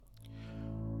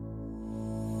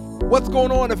What's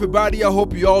going on, everybody? I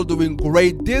hope you're all doing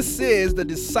great. This is the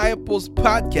Disciples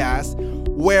Podcast,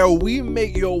 where we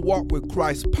make your walk with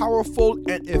Christ powerful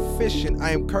and efficient.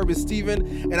 I am Kirby Stephen,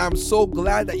 and I'm so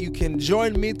glad that you can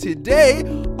join me today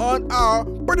on our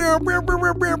 5th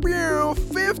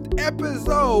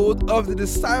episode of the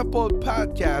Disciples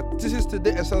Podcast. This is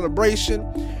today a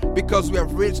celebration because we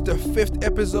have reached the 5th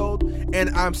episode, and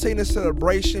I'm saying a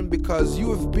celebration because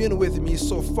you have been with me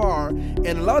so far, and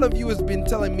a lot of you has been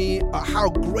telling me how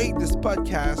great this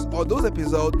podcast or those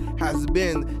episodes has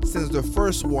been since the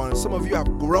first one. Some of you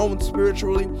have grown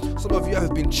spiritually, some of you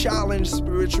have been challenged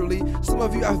spiritually, some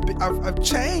of you have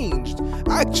changed,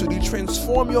 actually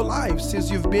transformed your life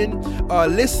since you've been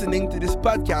listening to this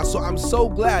podcast. So I'm so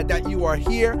glad that you are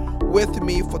here with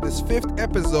me for this 5th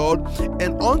episode.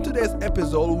 And on today's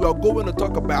episode, we are going to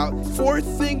talk about 4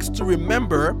 things to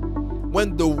remember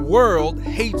when the world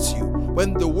hates you,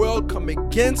 when the world come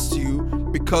against you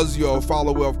because you're a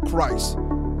follower of Christ.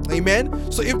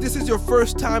 Amen. So if this is your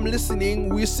first time listening,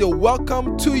 we say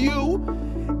welcome to you.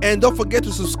 And don't forget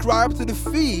to subscribe to the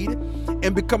feed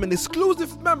and become an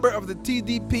exclusive member of the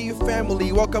TDP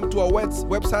family. Welcome to our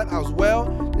website as well,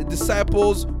 the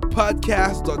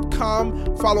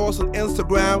disciplespodcast.com. Follow us on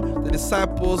Instagram, the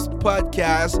Disciples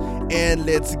Podcast, and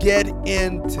let's get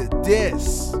into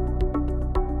this.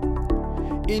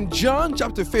 In John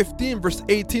chapter 15, verse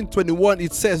 18-21,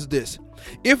 it says this: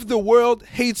 "If the world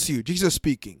hates you," Jesus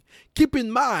speaking, "keep in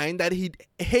mind that he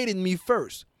hated me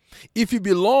first. If you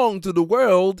belong to the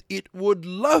world, it would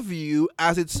love you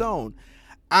as its own.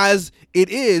 As it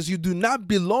is, you do not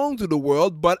belong to the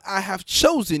world, but I have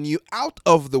chosen you out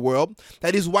of the world.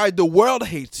 That is why the world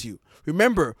hates you.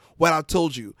 Remember what I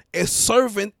told you. A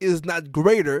servant is not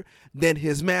greater than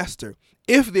his master.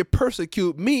 If they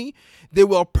persecute me, they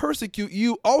will persecute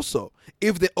you also.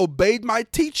 If they obeyed my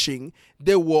teaching,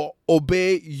 they will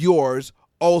obey yours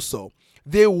also.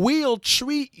 They will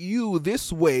treat you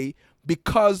this way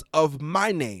because of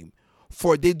my name,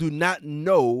 for they do not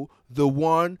know the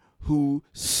one who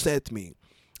sent me."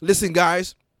 Listen,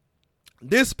 guys,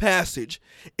 this passage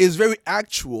is very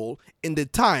actual in the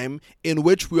time in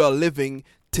which we are living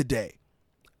today.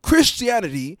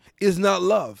 Christianity is not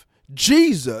love.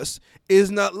 Jesus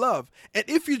is not love. And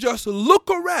if you just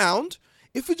look around,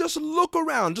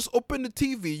 just open the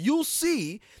TV, you'll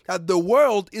see that the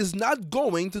world is not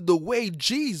going to the way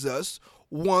Jesus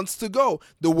wants to go.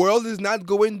 The world is not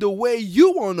going the way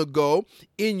you want to go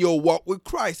in your walk with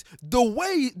Christ. The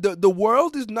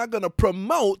world is not going to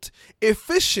promote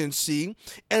efficiency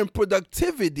and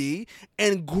productivity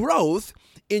and growth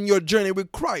in your journey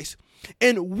with Christ.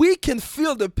 And we can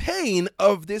feel the pain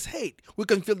of this hate. We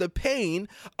can feel the pain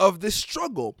of this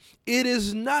struggle. It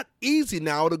is not easy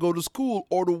now to go to school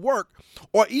or to work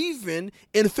or even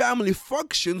in family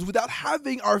functions without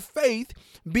having our faith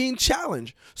being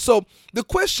challenged. So the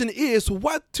question is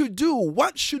what to do.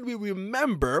 What should we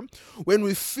remember when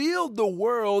we feel the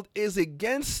world is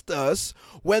against us,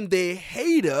 when they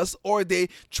hate us or they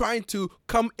trying to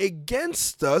come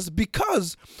against us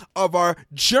because of our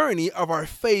journey of our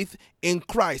faith in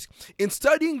Christ? In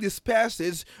studying this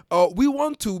passage, we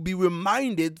want to be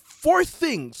reminded 4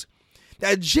 things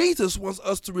that Jesus wants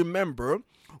us to remember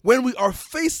when we are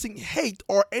facing hate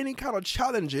or any kind of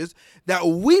challenges that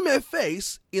we may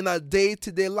face in our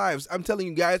day-to-day lives. I'm telling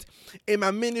you guys, in my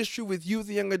ministry with youth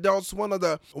and young adults, one of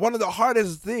the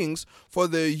hardest things for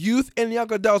the youth and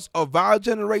young adults of our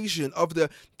generation, of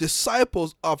the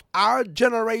disciples of our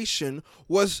generation,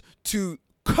 was to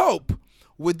cope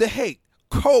with the hate,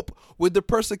 cope with the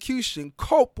persecution,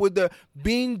 cope with the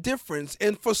being different.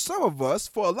 And for some of us,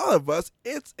 for a lot of us,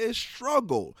 it's a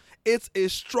struggle. It's a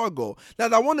struggle. Now,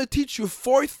 I want to teach you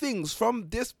 4 things from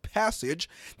this passage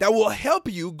that will help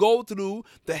you go through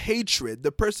the hatred,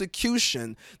 the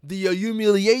persecution, the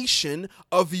humiliation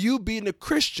of you being a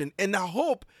Christian. And I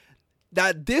hope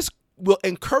that this will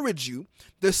encourage you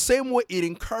the same way it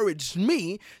encouraged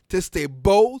me to stay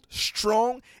bold,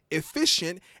 strong,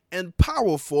 efficient, and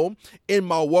powerful in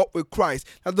my walk with Christ.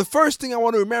 Now, the first thing I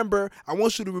want you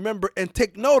to remember and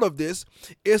take note of this,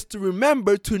 is to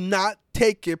remember to not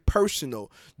take it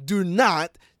personal. Do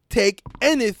not take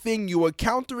anything you are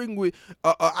encountering with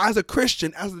as a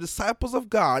Christian, as the disciples of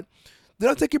God. Do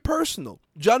not take it personal.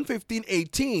 John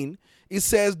 15:18, it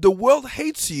says, "The world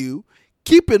hates you.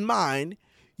 Keep in mind,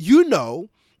 you know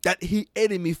that he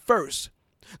hated me first."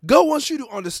 God wants you to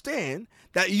understand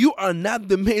that you are not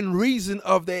the main reason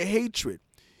of their hatred.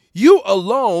 You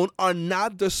alone are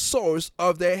not the source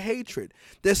of their hatred.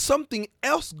 There's something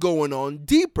else going on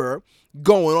deeper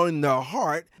going on in their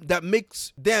heart that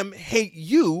makes them hate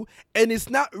you. And it's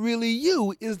not really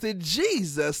you, it's the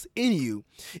Jesus in you.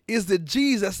 It's the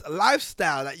Jesus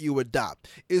lifestyle that you adopt.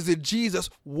 It's the Jesus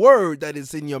word that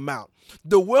is in your mouth.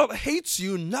 The world hates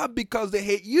you not because they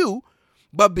hate you,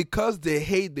 but because they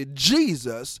hate the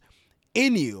Jesus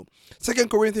in you. 2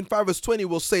 Corinthians 5 verse 20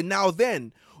 will say, now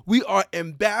then, we are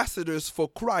ambassadors for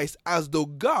Christ, as though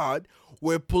God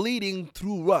were pleading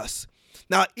through us.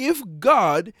 Now, if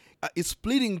God is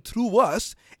pleading through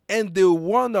us and the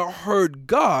one that heard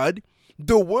God,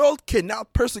 the world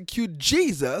cannot persecute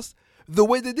Jesus the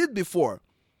way they did before.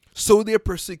 So they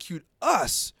persecute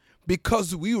us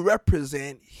because we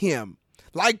represent him.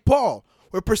 Like Paul,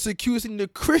 we're persecuting the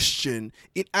Christian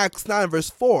in Acts 9 verse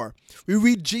 4. We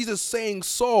read Jesus saying,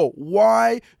 Saul,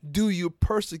 why do you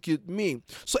persecute me?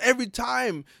 So every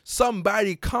time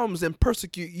somebody comes and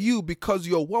persecute you because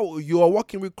you are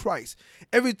walking with Christ,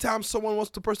 every time someone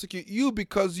wants to persecute you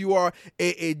because you are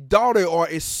a daughter or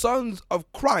a son of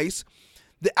Christ,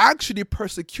 they're actually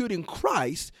persecuting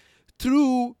Christ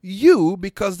through you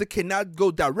because they cannot go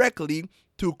directly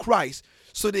to Christ.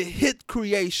 So they hit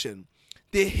creation.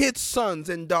 They hit sons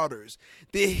and daughters.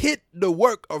 They hit the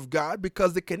work of God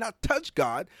because they cannot touch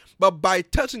God. But by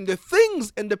touching the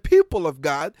things and the people of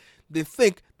God, they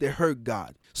think they hurt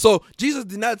God. So Jesus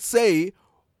did not say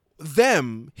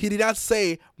them. He did not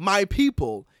say my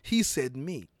people. He said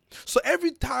me. So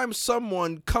every time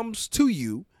someone comes to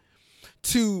you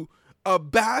to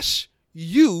bash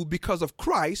you because of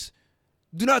Christ,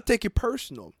 do not take it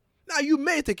personal. Now, you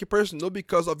may take it personal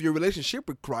because of your relationship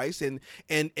with Christ and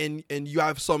you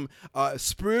have some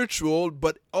spiritual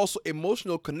but also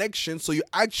emotional connection. So you're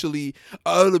actually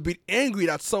a little bit angry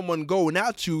that someone going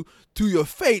at you to your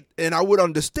faith, and I would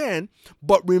understand.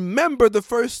 But remember the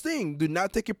first thing, do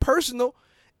not take it personal.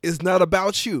 It's not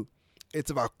about you.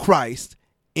 It's about Christ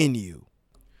in you.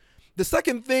 The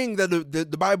second thing that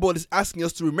the Bible is asking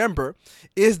us to remember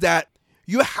is that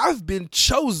you have been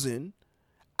chosen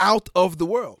out of the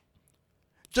world.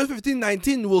 John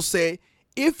 15:19 will say,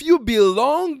 if you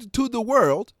belong to the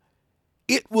world,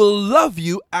 it will love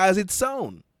you as its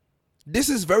own. This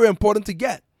is very important to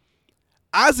get.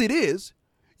 As it is,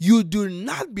 you do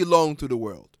not belong to the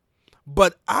world,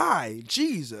 but I,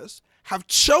 Jesus, have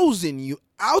chosen you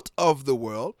out of the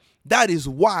world. That is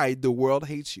why the world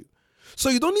hates you. So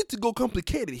you don't need to go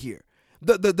complicated here.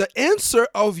 The answer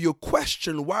of your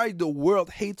question, why the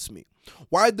world hates me,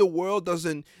 why the world does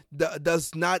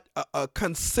not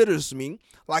considers me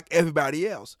like everybody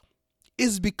else,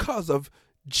 is because of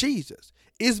Jesus.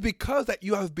 Is because that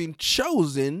you have been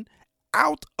chosen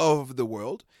out of the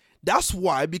world. That's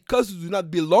why, because you do not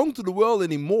belong to the world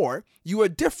anymore, you are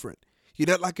different. You're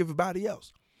not like everybody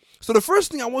else. So the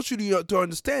first thing I want you to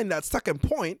understand, that second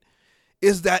point,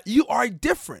 is that you are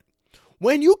different.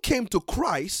 When you came to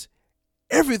Christ,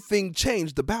 everything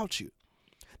changed about you.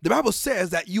 The Bible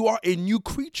says that you are a new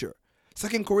creature.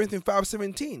 2 Corinthians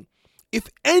 5:17. If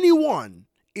anyone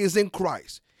is in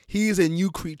Christ, he is a new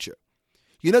creature.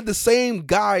 You're not the same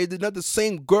guy, you're not the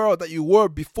same girl that you were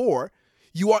before.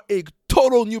 You are a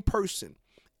total new person.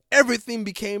 Everything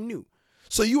became new.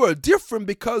 So you are different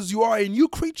because you are a new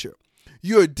creature.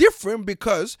 You are different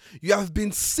because you have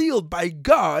been sealed by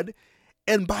God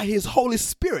and by his Holy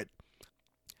Spirit.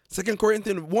 2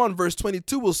 Corinthians 1 verse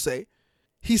 22 will say,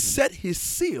 he set his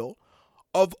seal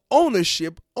of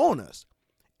ownership on us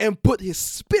and put his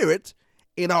spirit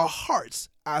in our hearts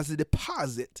as a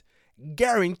deposit,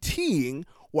 guaranteeing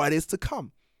what is to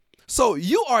come. So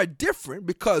you are different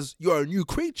because you are a new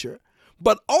creature,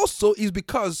 but also is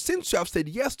because since you have said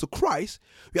yes to Christ,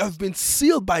 you have been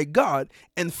sealed by God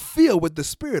and filled with the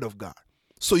Spirit of God.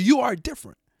 So you are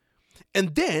different.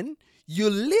 And then you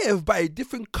live by a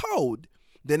different code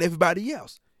than everybody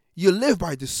else. You live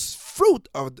by the fruit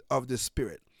of the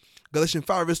Spirit. Galatians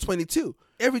 5 verse 22.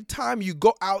 Every time you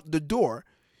go out the door,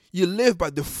 you live by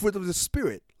the fruit of the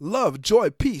Spirit. Love, joy,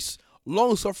 peace,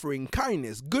 long-suffering,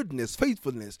 kindness, goodness,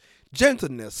 faithfulness,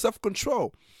 gentleness,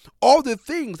 self-control. All the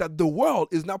things that the world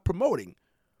is not promoting,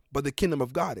 but the kingdom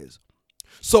of God is.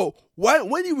 So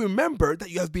when you remember that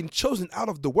you have been chosen out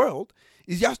of the world,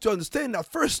 is you have to understand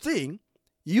that first thing,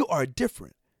 you are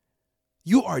different.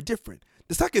 You are different.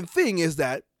 The second thing is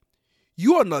that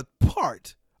you are not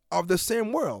part of the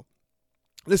same world.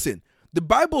 Listen, the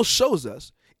Bible shows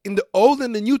us in the Old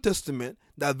and the New Testament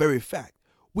that very fact.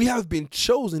 We have been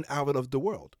chosen out of the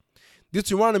world.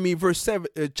 Deuteronomy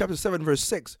chapter 7 verse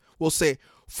 6 will say,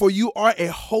 for you are a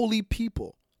holy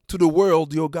people to the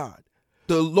world your God.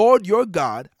 The Lord your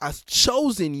God has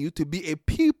chosen you to be a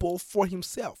people for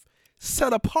himself,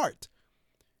 set apart,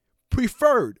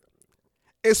 preferred,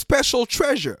 a special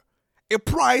treasure, a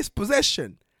prized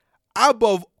possession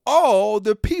above all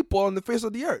the people on the face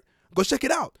of the earth. Go check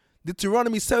it out.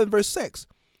 Deuteronomy 7 verse 6,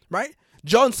 right?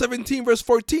 John 17 verse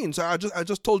 14. So I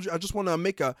just told you, I just want to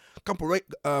make a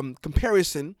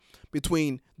comparison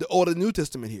between the Old and New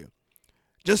Testament here.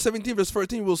 John 17 verse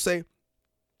 14 will say,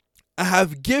 I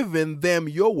have given them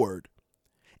your word,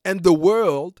 and the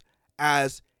world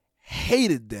has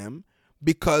hated them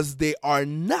because they are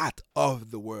not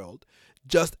of the world,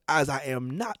 just as I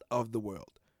am not of the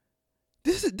world.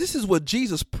 This is what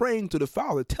Jesus praying to the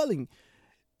Father, telling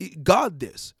God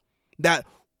this, that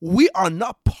we are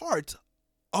not part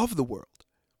of the world.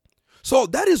 So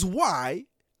that is why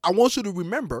I want you to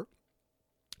remember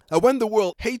that when the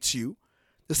world hates you,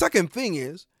 the second thing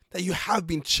is that you have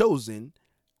been chosen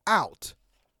out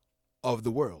of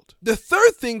the world. The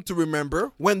third thing to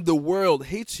remember when the world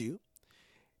hates you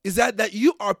is that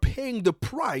you are paying the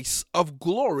price of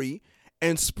glory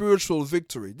and spiritual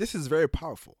victory. This is very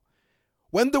powerful.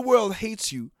 When the world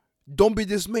hates you, don't be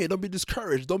dismayed, don't be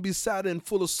discouraged, don't be sad and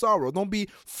full of sorrow, don't be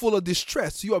full of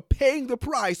distress. You are paying the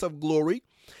price of glory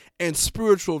and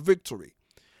spiritual victory.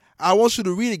 I want you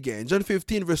to read again, John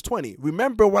 15 verse 20.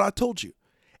 Remember what I told you.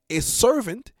 A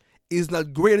servant is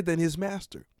not greater than his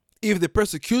master. If they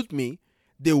persecute me,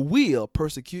 they will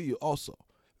persecute you also.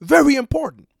 Very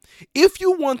important. If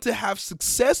you want to have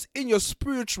success in your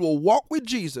spiritual walk with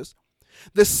Jesus,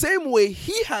 the same way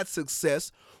he had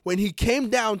success when he came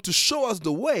down to show us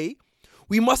the way,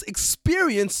 we must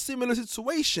experience similar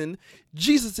situation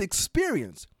Jesus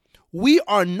experienced. We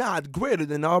are not greater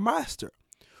than our master.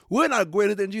 We're not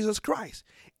greater than Jesus Christ.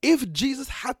 If Jesus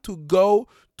had to go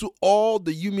to all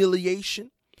the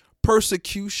humiliation,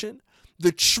 persecution,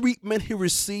 the treatment he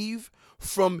received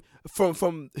from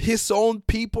his own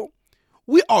people,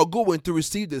 we are going to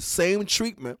receive the same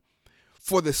treatment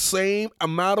for the same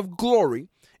amount of glory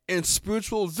and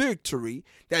spiritual victory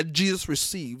that Jesus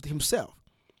received himself.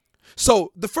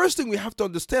 So the first thing we have to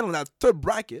understand on that third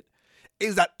bracket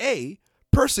is that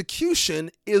persecution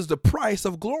is the price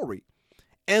of glory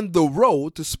and the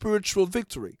road to spiritual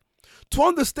victory. To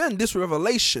understand this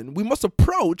revelation, we must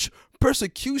approach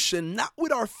persecution not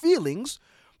with our feelings,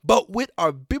 but with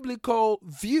our biblical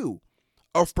view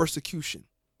of persecution.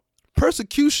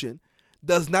 Persecution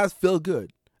does not feel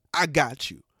good. I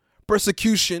got you.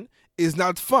 Persecution is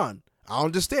not fun. I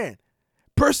understand.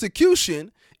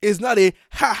 Persecution is not a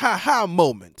ha ha ha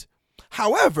moment.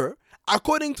 However,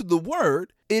 according to the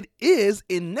word, it is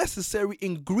a necessary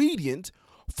ingredient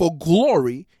for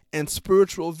glory and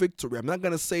spiritual victory. I'm not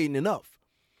going to say it enough.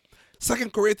 2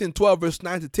 Corinthians 12 verse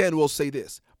 9 to 10 will say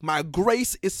this. My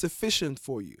grace is sufficient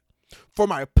for you, for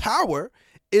my power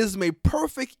is made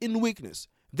perfect in weakness.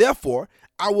 Therefore,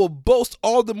 I will boast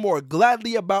all the more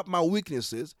gladly about my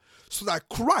weaknesses, so that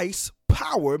Christ's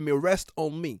power may rest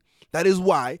on me. That is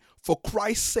why, for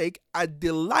Christ's sake, I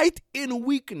delight in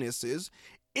weaknesses,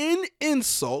 in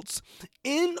insults,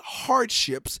 in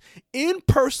hardships, in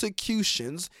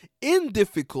persecutions, in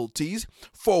difficulties.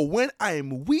 For when I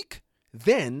am weak,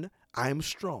 then I am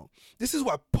strong. This is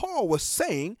what Paul was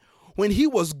saying when he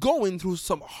was going through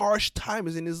some harsh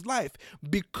times in his life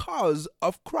because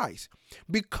of Christ,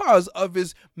 because of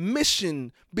his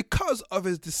mission, because of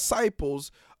his disciple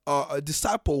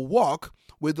walk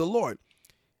with the Lord.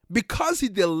 Because he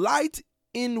delighted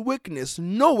in weakness,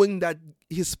 knowing that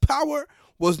his power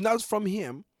was not from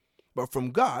him, but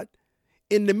from God,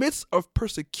 in the midst of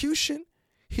persecution,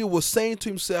 he was saying to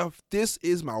himself, this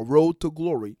is my road to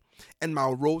glory and my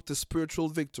road to spiritual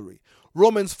victory.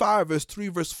 Romans 5 verse 3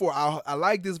 verse 4. I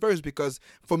like this verse because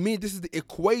for me, this is the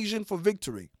equation for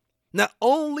victory. Not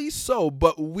only so,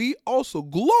 but we also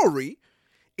glory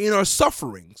in our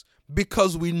sufferings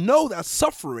because we know that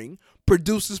suffering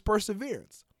produces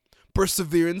perseverance.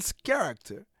 Perseverance,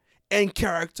 character, and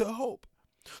character, hope.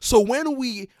 So when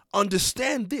we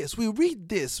understand this, we read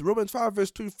this, Romans 5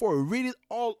 verse 3 4, read it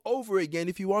all over again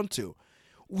if you want to.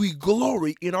 We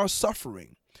glory in our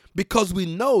suffering because we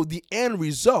know the end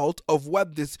result of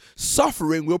what this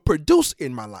suffering will produce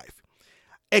in my life.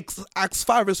 Acts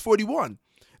 5 verse 41.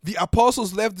 The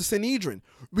apostles left the Sanhedrin,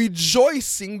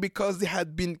 rejoicing because they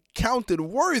had been counted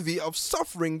worthy of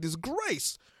suffering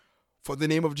disgrace for the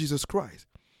name of Jesus Christ.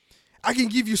 I can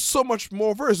give you so much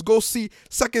more verse. Go see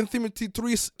 2 Timothy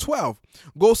 3:12.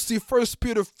 Go see 1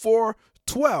 Peter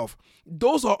 4:12.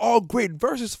 Those are all great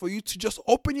verses for you to just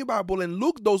open your Bible and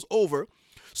look those over.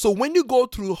 So when you go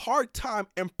through hard time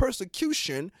and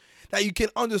persecution, that you can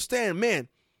understand, man,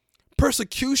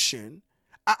 persecution,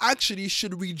 I actually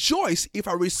should rejoice if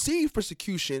I receive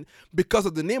persecution because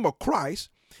of the name of Christ,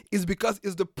 is because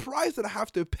it's the price that I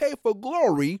have to pay for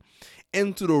glory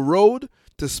and to the road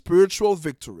to spiritual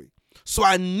victory. So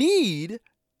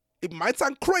it might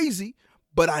sound crazy,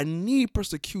 but I need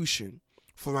persecution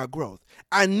for my growth.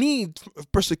 I need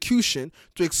persecution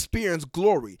to experience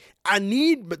glory. I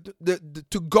need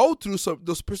to go through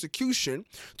those persecution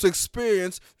to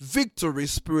experience victory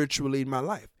spiritually in my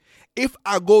life. If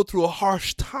I go through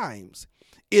harsh times,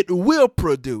 it will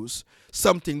produce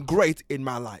something great in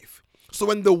my life. So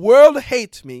when the world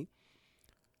hates me,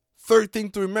 third thing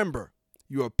to remember,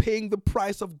 you are paying the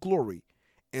price of glory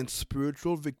and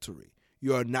spiritual victory.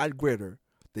 You are not greater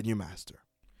than your master.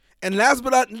 And last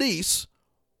but not least,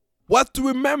 what to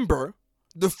remember,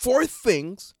 the four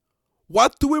things,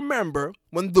 what to remember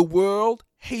when the world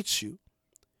hates you.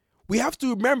 We have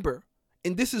to remember,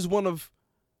 and this is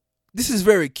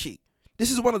very key. This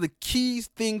is one of the key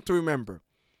things to remember,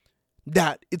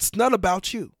 that it's not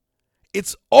about you.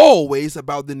 It's always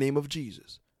about the name of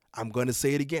Jesus. I'm going to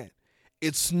say it again.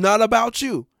 It's not about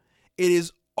you. It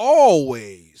is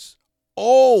always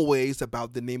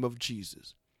about the name of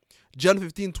Jesus. John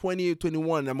 15, 28,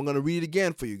 21, I'm going to read it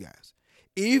again for you guys.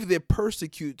 If they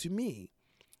persecute me,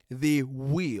 they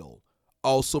will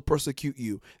also persecute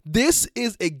you. This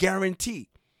is a guarantee.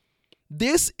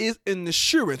 This is an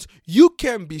assurance. You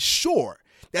can be sure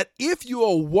that if you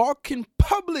are walking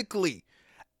publicly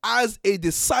as a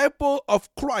disciple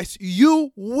of Christ,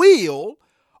 you will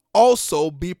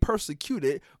also be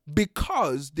persecuted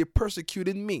because they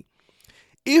persecuted me.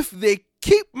 If they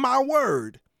keep my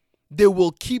word, they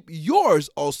will keep yours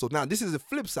also. Now, this is the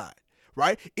flip side,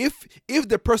 right? If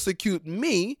they persecute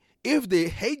me, if they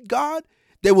hate God,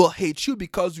 they will hate you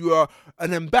because you are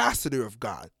an ambassador of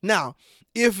God. Now,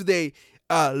 if they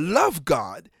love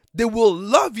God, they will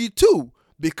love you too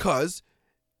because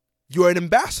you're an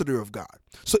ambassador of God.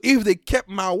 So if they kept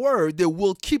my word, they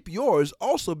will keep yours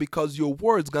also because your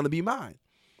word's going to be mine.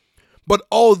 But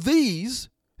all these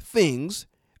things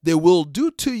they will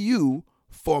do to you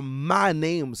for my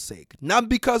name's sake, not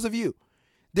because of you.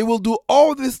 They will do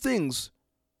all these things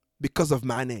because of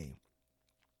my name,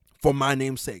 for my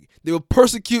name's sake. They will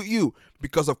persecute you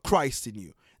because of Christ in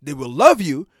you. They will love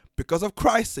you because of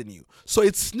Christ in you. So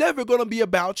it's never going to be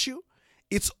about you.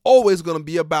 It's always going to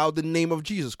be about the name of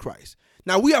Jesus Christ.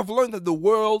 Now, we have learned that the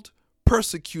world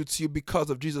persecutes you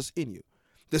because of Jesus in you.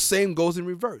 The same goes in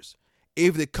reverse.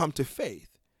 If they come to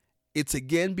faith, it's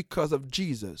again because of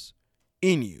Jesus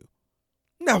in you.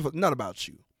 Not about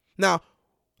you. Now,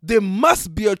 they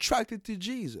must be attracted to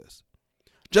Jesus.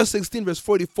 John 16 verse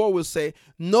 44 will say,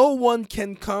 no one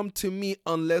can come to me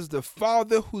unless the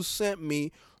Father who sent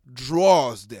me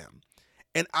draws them,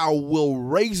 and I will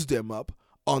raise them up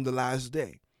on the last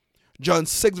day. John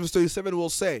 6 verse 37 will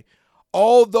say,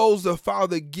 all those the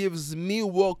Father gives me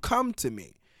will come to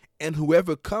me, and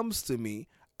whoever comes to me,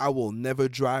 I will never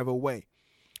drive away.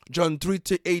 John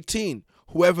 3:18,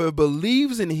 whoever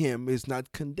believes in him is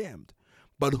not condemned,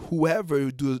 but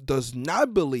whoever does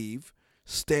not believe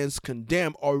stands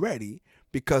condemned already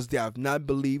because they have not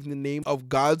believed in the name of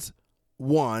God's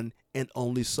one and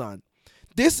only Son.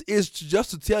 This is just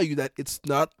to tell you that it's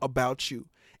not about you.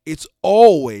 It's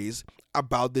always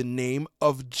about the name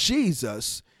of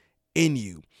Jesus in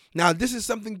you. Now, this is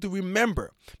something to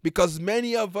remember because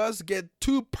many of us get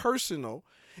too personal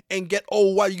and get,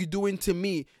 oh, what are you doing to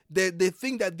me? They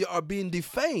think that they are being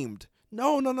defamed.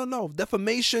 No.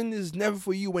 Defamation is never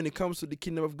for you when it comes to the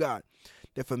kingdom of God.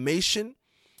 Defamation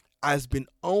has been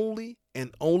only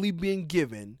being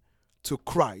given to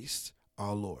Christ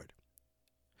our Lord.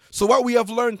 So what we have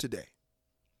learned today,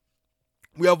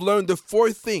 we have learned the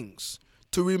four things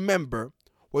to remember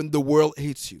when the world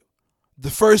hates you. The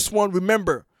first one,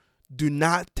 remember, do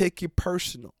not take it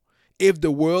personal. If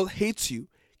the world hates you,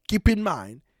 keep in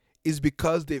mind, it's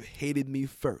because they've hated me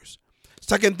first.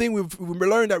 Second thing, we've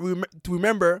learned that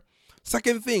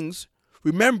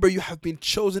remember you have been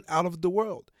chosen out of the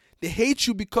world. They hate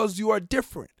you because you are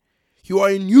different. You are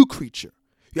a new creature.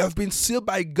 You have been sealed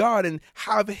by God and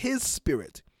have his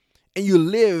spirit. And you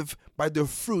live by the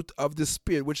fruit of the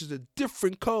Spirit, which is a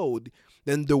different code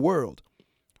than the world.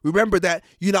 Remember that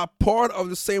you're not part of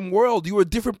the same world. You're a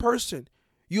different person.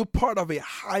 You're part of a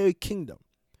higher kingdom.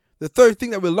 The third thing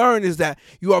that we learn is that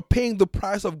you are paying the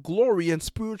price of glory and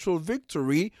spiritual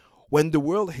victory when the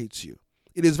world hates you.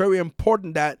 It is very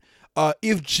important that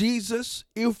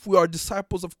if we are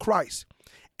disciples of Christ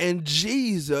and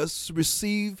Jesus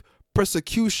received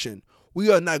persecution, we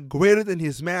are not greater than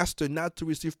his master not to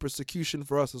receive persecution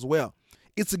for us as well.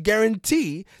 It's a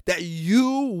guarantee that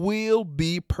you will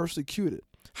be persecuted.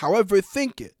 However,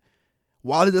 think it.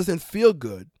 While it doesn't feel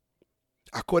good,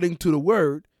 according to the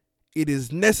word, it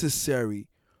is necessary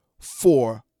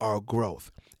for our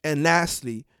growth. And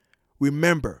lastly,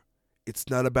 remember, it's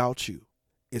not about you.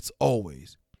 it's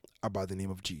always about the name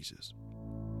of Jesus.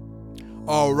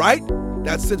 All right,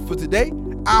 that's it for today.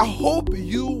 I hope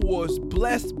you was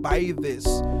blessed by this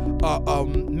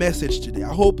message today.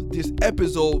 I hope this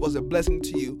episode was a blessing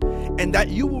to you, and that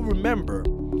you will remember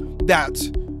that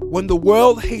when the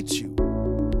world hates you,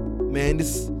 man,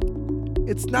 it's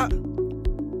not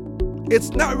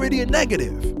really a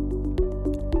negative.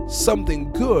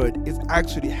 Something good is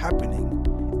actually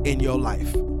happening in your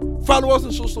life. Follow us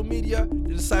on social media,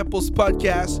 The Disciples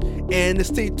Podcast, and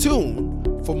stay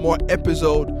tuned for more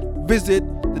episodes. Visit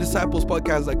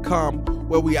thedisciplespodcast.com,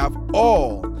 where we have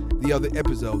all the other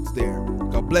episodes there.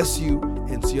 God bless you,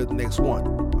 and see you at the next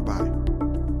one. Bye-bye.